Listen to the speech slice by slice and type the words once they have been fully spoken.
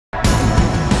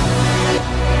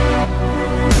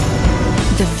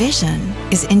The vision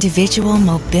is individual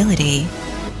mobility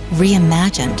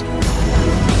reimagined.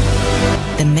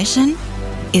 The mission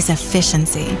is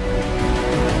efficiency.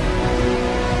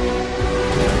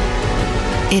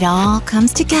 It all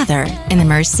comes together in the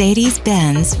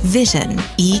Mercedes-Benz VISION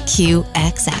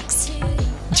EQXX.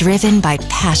 Driven by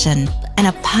passion and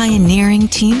a pioneering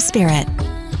team spirit,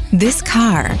 this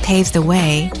car paves the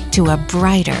way to a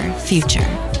brighter future.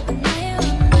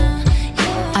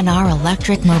 On our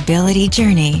electric mobility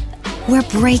journey, we're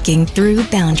breaking through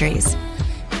boundaries,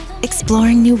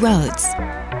 exploring new roads,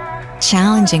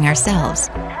 challenging ourselves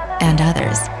and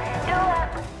others.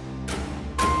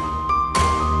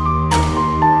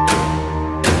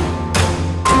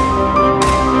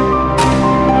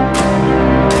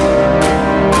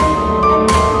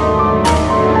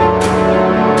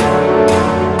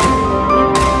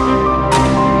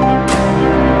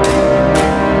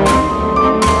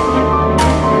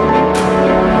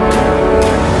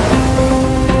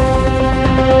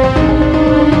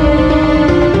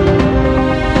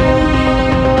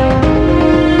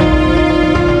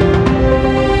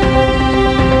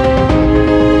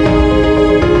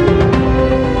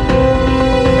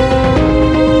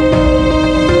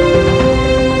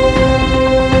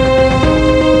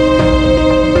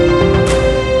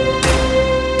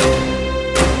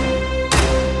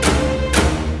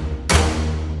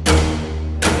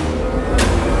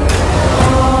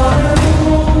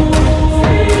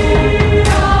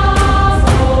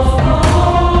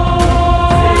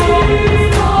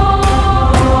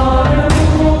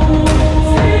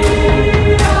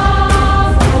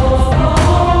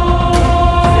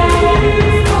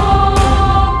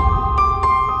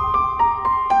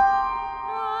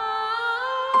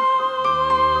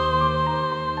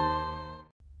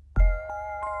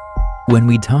 When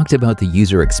we talked about the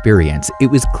user experience, it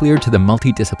was clear to the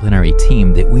multidisciplinary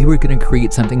team that we were going to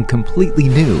create something completely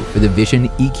new for the VISION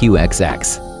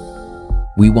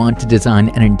EQXX. We want to design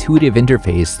an intuitive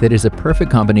interface that is a perfect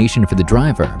combination for the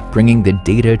driver, bringing the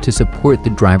data to support the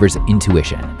driver's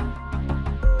intuition.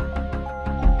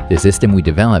 The system we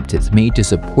developed is made to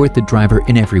support the driver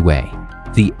in every way.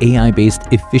 The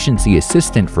AI-based efficiency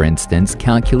assistant, for instance,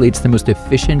 calculates the most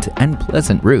efficient and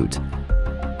pleasant route.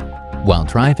 While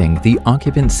driving, the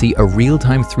occupants see a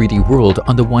real-time 3D world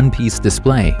on the one-piece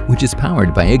display, which is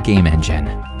powered by a game engine.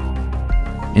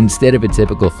 Instead of a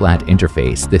typical flat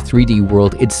interface, the 3D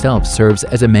world itself serves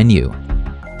as a menu.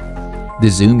 The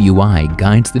Zoom UI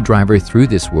guides the driver through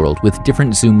this world with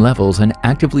different zoom levels and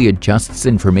actively adjusts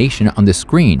information on the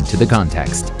screen to the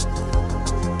context.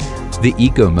 The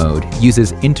Eco mode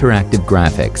uses interactive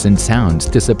graphics and sounds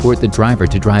to support the driver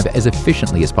to drive as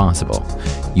efficiently as possible.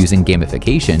 Using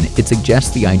gamification, it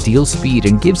suggests the ideal speed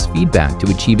and gives feedback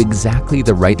to achieve exactly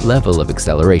the right level of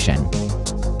acceleration.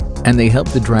 And they help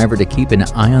the driver to keep an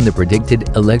eye on the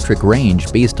predicted electric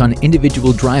range based on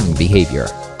individual driving behavior.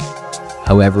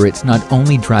 However, it's not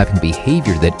only driving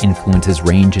behavior that influences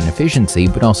range and efficiency,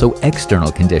 but also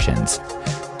external conditions.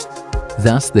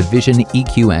 Thus, the VISION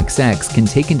EQXX can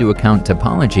take into account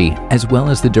topology as well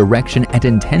as the direction and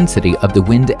intensity of the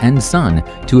wind and sun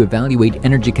to evaluate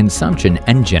energy consumption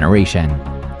and generation.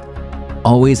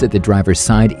 Always at the driver's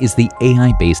side is the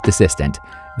AI-based assistant.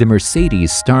 The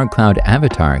Mercedes Star Cloud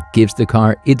avatar gives the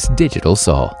car its digital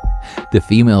soul. The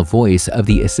female voice of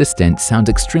the assistant sounds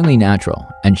extremely natural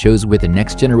and shows where the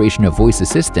next generation of voice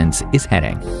assistants is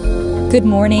heading. Good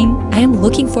morning. I am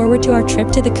looking forward to our trip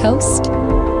to the coast.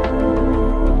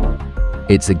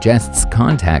 It suggests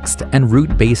context and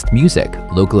route-based music,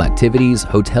 local activities,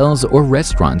 hotels, or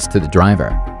restaurants to the driver.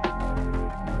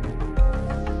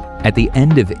 At the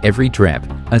end of every trip,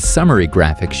 a summary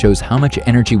graphic shows how much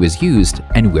energy was used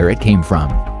and where it came from.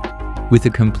 With a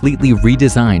completely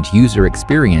redesigned user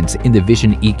experience in the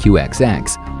VISION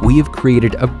EQXX, we have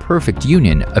created a perfect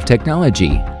union of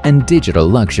technology and digital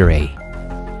luxury.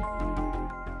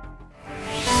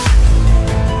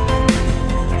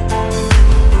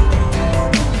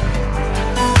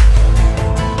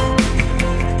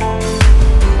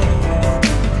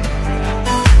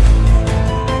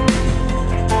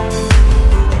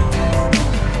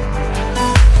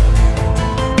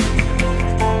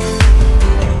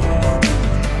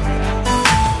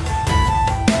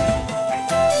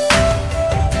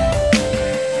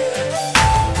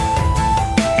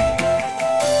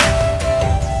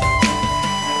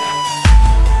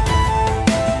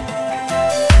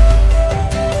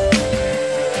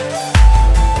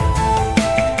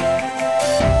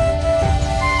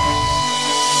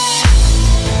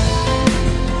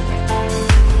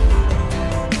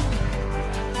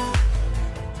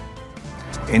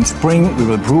 In spring, we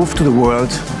will prove to the world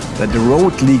that the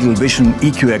road-legal VISION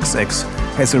EQXX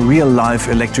has a real-life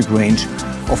electric range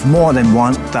of more than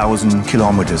 1,000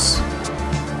 kilometers.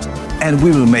 And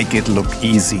we will make it look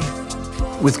easy.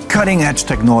 With cutting-edge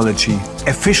technology,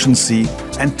 efficiency,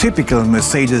 and typical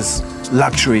Mercedes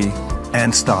luxury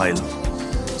and style.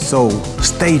 So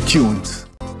stay tuned.